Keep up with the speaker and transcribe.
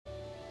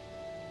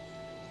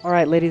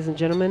Alright ladies and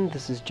gentlemen,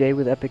 this is Jay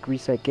with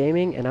EpicReset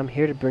Gaming, and I'm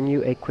here to bring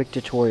you a quick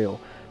tutorial.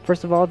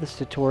 First of all, this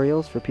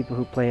tutorial is for people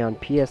who play on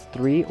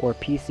PS3 or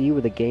PC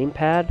with a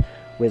gamepad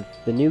with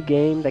the new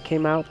game that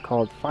came out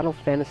called Final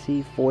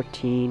Fantasy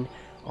XIV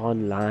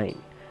Online,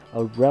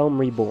 a Realm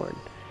Reborn.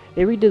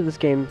 They redid this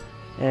game,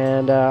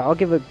 and I'll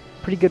give a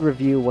pretty good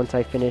review once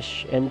I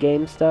finish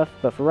endgame stuff,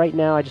 but for right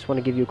now I just want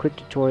to give you a quick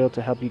tutorial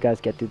to help you guys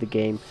get through the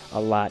game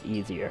a lot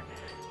easier.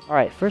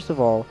 Alright, first of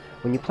all,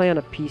 when you play on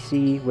a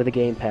PC with a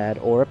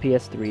gamepad or a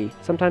PS3,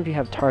 sometimes you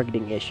have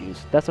targeting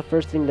issues. That's the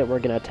first thing that we're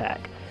going to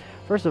attack.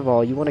 First of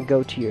all, you want to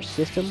go to your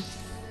system,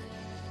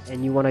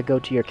 and you want to go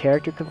to your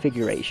character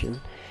configuration,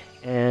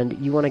 and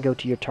you want to go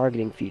to your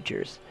targeting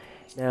features.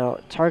 Now,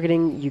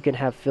 targeting, you can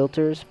have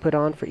filters put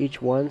on for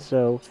each one,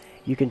 so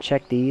you can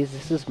check these.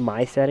 This is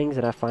my settings,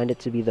 and I find it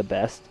to be the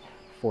best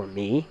for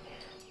me.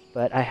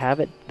 But I have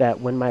it that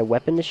when my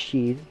weapon is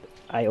sheathed,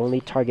 I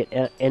only target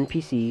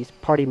NPCs,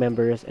 party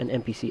members, and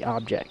NPC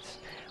objects.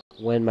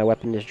 When my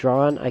weapon is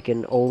drawn, I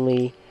can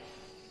only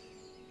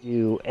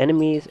do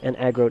enemies and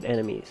aggroed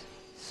enemies.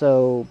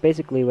 So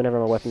basically, whenever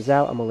my weapon's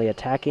out, I'm only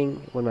attacking.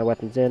 When my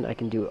weapon's in, I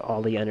can do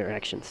all the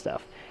interaction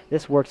stuff.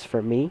 This works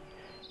for me.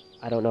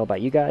 I don't know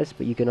about you guys,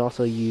 but you can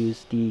also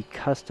use the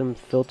custom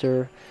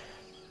filter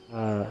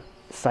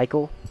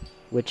cycle,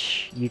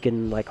 which you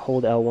can like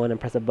hold L1 and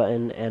press a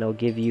button and it'll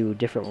give you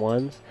different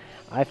ones.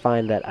 I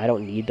find that I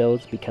don't need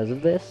those because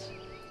of this,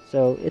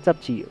 so it's up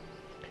to you.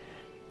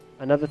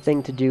 Another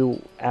thing to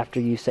do after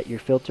you set your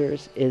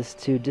filters is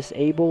to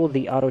disable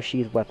the auto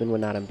sheath weapon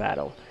when not in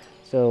battle.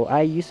 So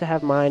I used to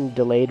have mine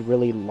delayed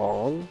really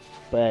long,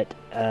 but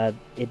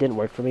it didn't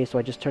work for me, so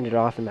I just turned it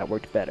off and that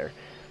worked better.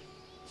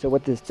 So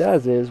what this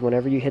does is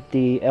whenever you hit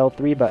the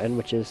L3 button,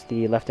 which is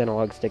the left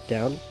analog stick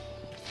down,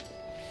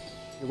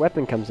 your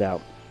weapon comes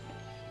out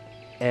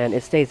and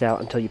it stays out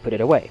until you put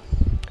it away.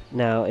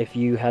 Now, if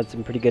you had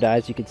some pretty good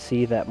eyes, you could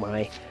see that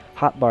my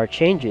hotbar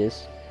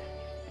changes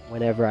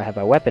whenever I have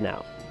my weapon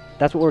out.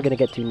 That's what we're going to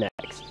get to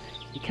next.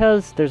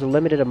 Because there's a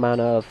limited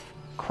amount of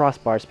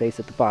crossbar space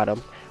at the bottom,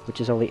 which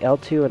is only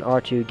L2 and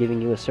R2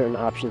 giving you a certain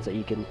options that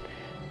you can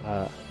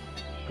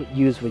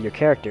use with your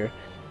character,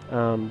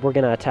 we're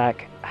going to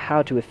attack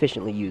how to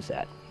efficiently use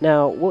that.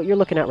 Now, what you're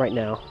looking at right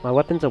now, my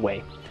weapon's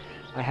away.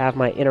 I have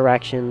my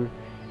interaction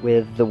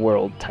with the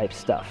world type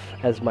stuff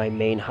as my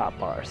main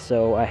hotbar.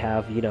 So I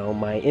have,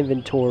 my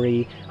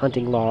inventory,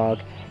 hunting log,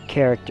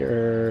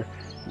 character,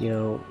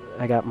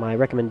 I got my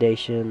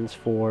recommendations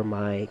for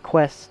my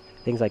quests,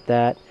 things like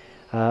that,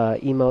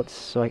 emotes,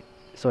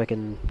 so I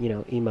can,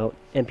 emote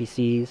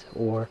NPCs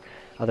or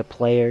other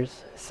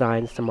players,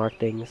 signs to mark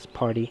things,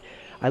 party.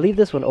 I leave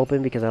this one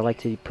open because I like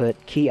to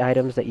put key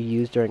items that you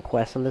use during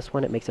quests on this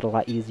one. It makes it a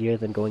lot easier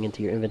than going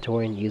into your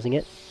inventory and using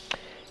it.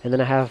 And then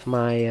I have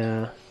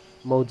my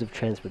modes of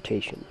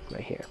transportation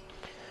right here.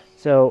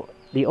 So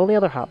the only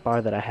other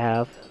hotbar that I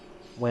have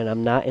when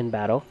I'm not in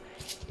battle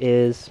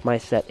is my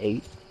set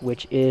 8,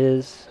 which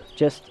is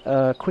just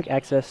quick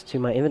access to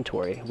my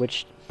inventory,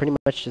 which pretty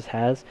much just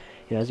has,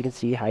 as you can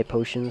see, high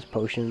potions,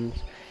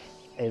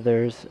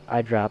 there's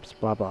eye drops,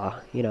 blah blah,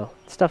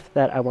 stuff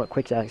that I want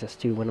quick access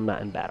to when I'm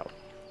not in battle.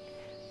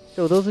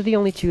 So those are the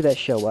only two that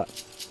show up.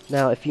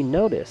 Now if you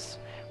notice,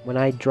 when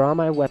I draw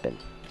my weapon,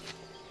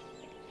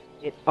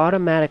 it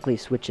automatically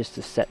switches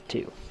to set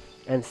 2.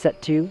 And set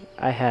 2,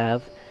 I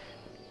have,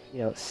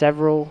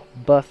 several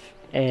buff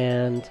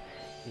and,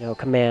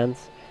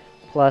 commands,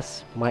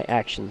 plus my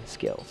action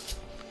skills.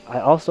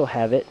 I also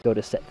have it go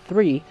to set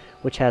 3,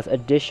 which has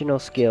additional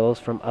skills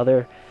from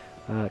other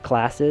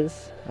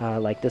classes,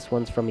 like this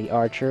one's from the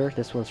archer,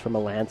 this one's from a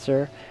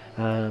lancer,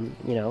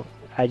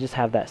 I just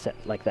have that set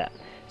like that.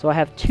 So I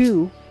have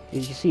 2,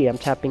 as you see, I'm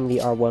tapping the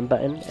R1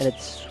 button, and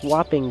it's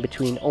swapping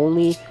between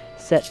only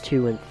set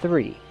 2 and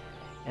 3.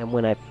 And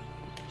when I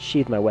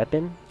sheath my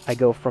weapon, I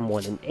go from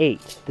 1 and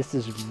 8. This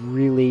is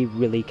really,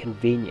 really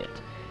convenient.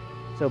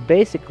 So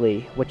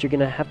basically, what you're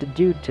going to have to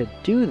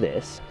do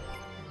this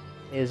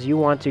is you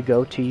want to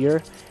go to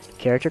your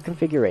character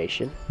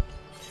configuration,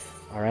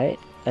 alright,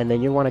 and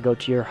then you want to go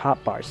to your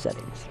hotbar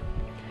settings.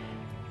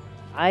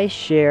 I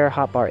share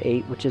hotbar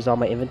 8, which is all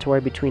my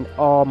inventory, between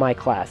all my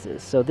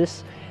classes. So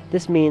this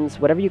means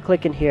whatever you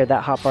click in here,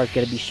 that hotbar is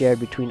going to be shared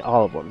between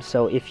all of them.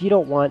 So if you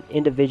don't want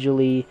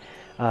individually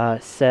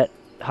set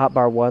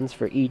hotbar 1s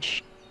for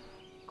each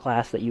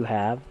class that you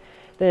have,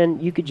 then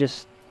you could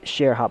just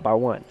share hotbar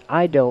 1.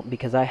 I don't,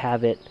 because I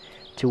have it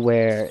to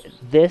where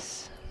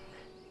this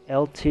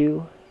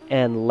L2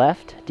 and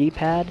left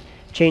D-pad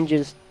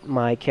changes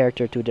my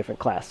character to a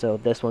different class. So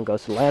this one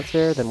goes to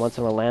Lancer, then once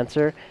I'm a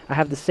Lancer, I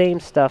have the same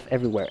stuff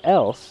everywhere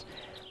else,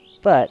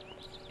 but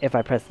if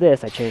I press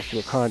this, I change to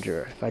a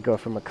Conjurer. If I go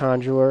from a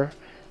Conjurer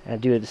and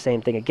do the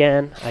same thing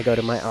again, I go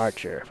to my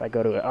archer. If I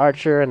go to an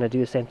archer and I do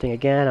the same thing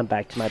again, I'm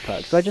back to my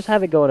pug. So I just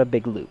have it go in a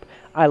big loop.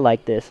 I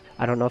like this.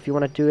 I don't know if you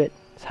want to do it.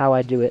 It's how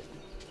I do it.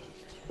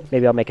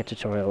 Maybe I'll make a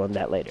tutorial on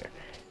that later.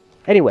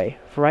 Anyway,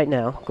 for right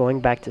now,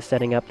 going back to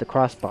setting up the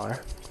crossbar,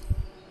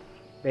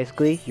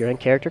 basically, you're in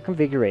character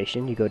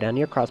configuration, you go down to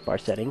your crossbar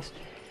settings,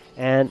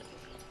 and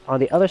On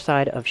the other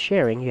side of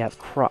sharing, you have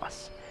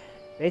cross.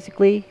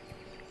 Basically,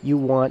 you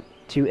want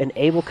to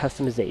enable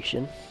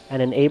customization,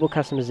 and enable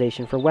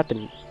customization for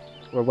weapon,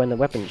 or when the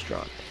weapon is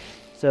drawn.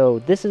 So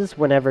this is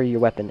whenever your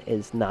weapon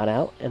is not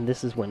out, and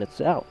this is when it's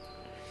out.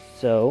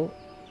 So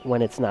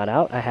when it's not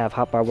out, I have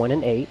hotbar 1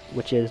 and 8,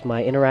 which is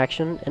my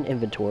interaction and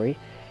inventory,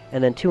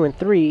 and then 2 and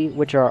 3,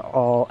 which are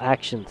all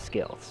action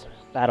skills,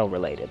 battle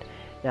related.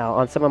 Now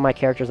on some of my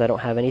characters I don't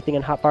have anything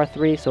in hotbar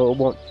 3, so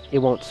it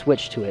won't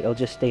switch to it. It'll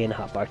just stay in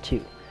hotbar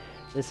 2.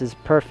 This is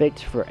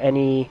perfect for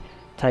any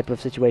type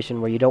of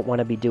situation where you don't want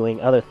to be doing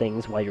other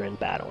things while you're in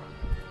battle.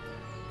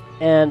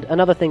 And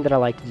another thing that I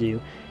like to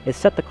do is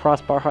set the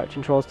crossbar heart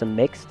controls to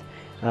mixed.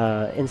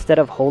 Instead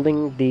of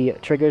holding the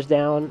triggers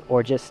down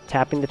or just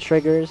tapping the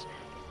triggers,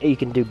 you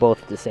can do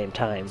both at the same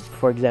time.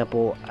 For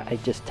example, I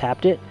just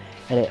tapped it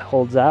and it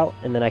holds out,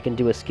 and then I can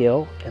do a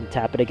skill and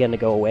tap it again to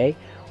go away,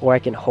 or I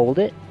can hold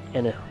it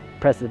and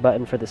press the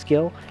button for the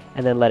skill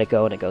and then let it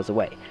go and it goes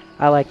away.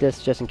 I like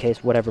this just in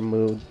case whatever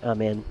mood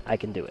I'm in, I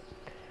can do it.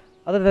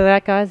 Other than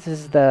that, guys, this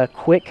is the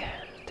quick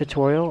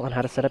tutorial on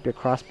how to set up your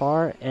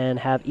crossbar and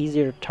have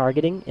easier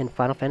targeting in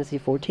Final Fantasy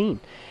XIV.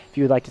 If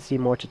you would like to see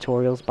more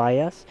tutorials by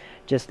us,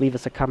 just leave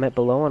us a comment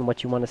below on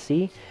what you want to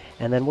see,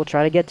 and then we'll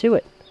try to get to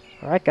it.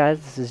 Alright guys,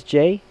 this is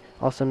Jay,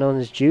 also known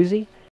as Joozy,